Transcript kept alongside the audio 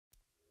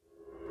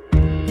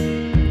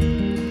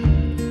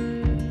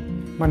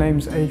My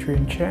name's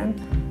Adrian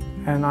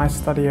and I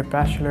study a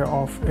Bachelor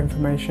of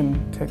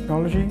Information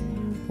Technology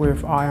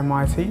with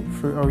RMIT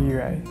through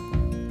OUA.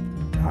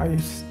 I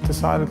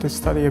decided to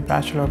study a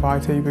Bachelor of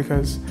IT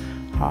because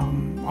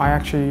I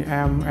actually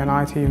am an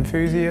IT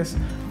enthusiast.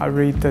 I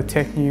read the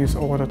tech news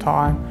all the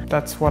time.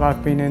 That's what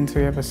I've been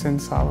into ever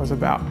since I was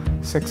about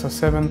 6 or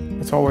 7.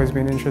 It's always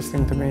been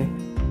interesting to me.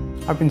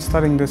 I've been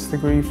studying this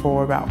degree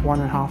for about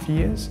 1.5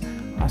 years.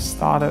 I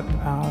started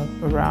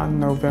around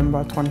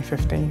November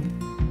 2015.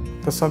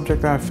 The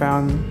subject that I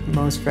found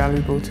most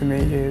valuable to me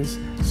is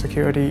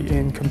security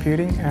in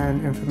computing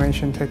and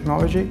information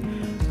technology.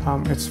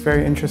 It's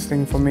very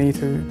interesting for me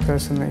to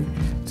personally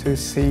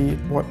see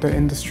what the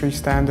industry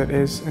standard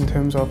is in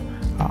terms of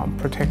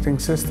protecting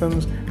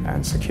systems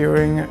and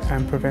securing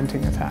and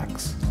preventing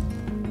attacks.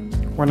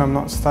 When I'm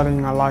not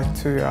studying, I like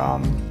to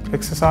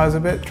exercise a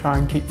bit, try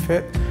and keep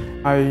fit.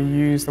 I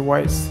use the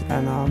weights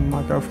and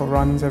I go for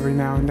runs every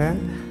now and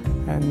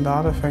then. And the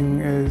other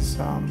thing is,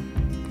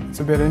 it's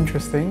a bit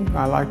interesting.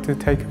 I like to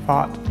take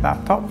apart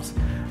laptops.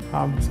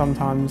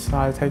 Sometimes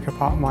I take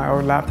apart my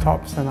old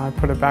laptops and I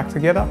put it back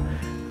together.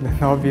 And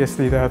then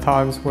obviously there are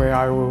times where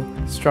I will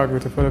struggle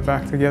to put it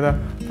back together,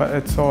 but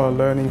it's all a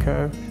learning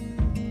curve.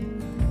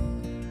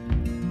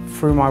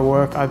 Through my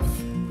work,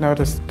 I've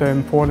noticed the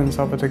importance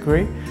of a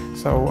degree,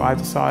 so I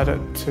decided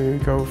to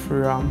go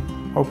through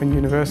Open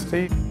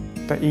University.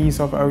 The ease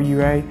of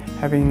OUA,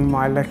 having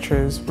my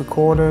lectures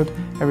recorded,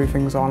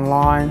 everything's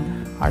online.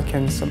 I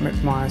can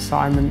submit my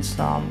assignments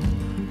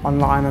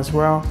online as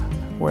well,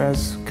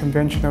 whereas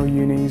conventional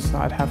unis,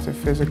 I'd have to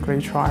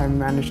physically try and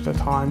manage the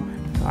time,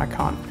 and I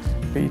can't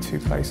be 2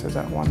 places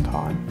at one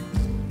time.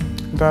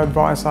 The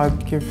advice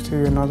I'd give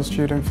to another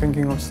student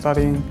thinking of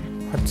studying,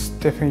 I'd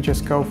definitely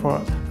just go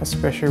for it,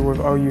 especially with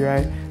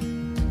OUA.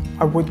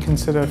 I would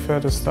consider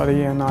further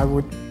study and I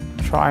would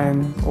try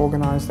and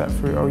organise that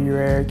through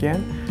OUA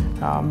again.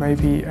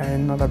 Maybe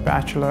another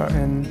bachelor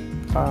in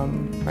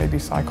maybe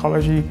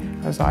psychology,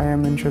 as I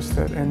am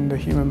interested in the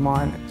human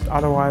mind.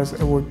 Otherwise,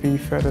 it would be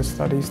further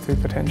studies to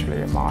potentially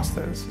a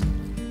master's.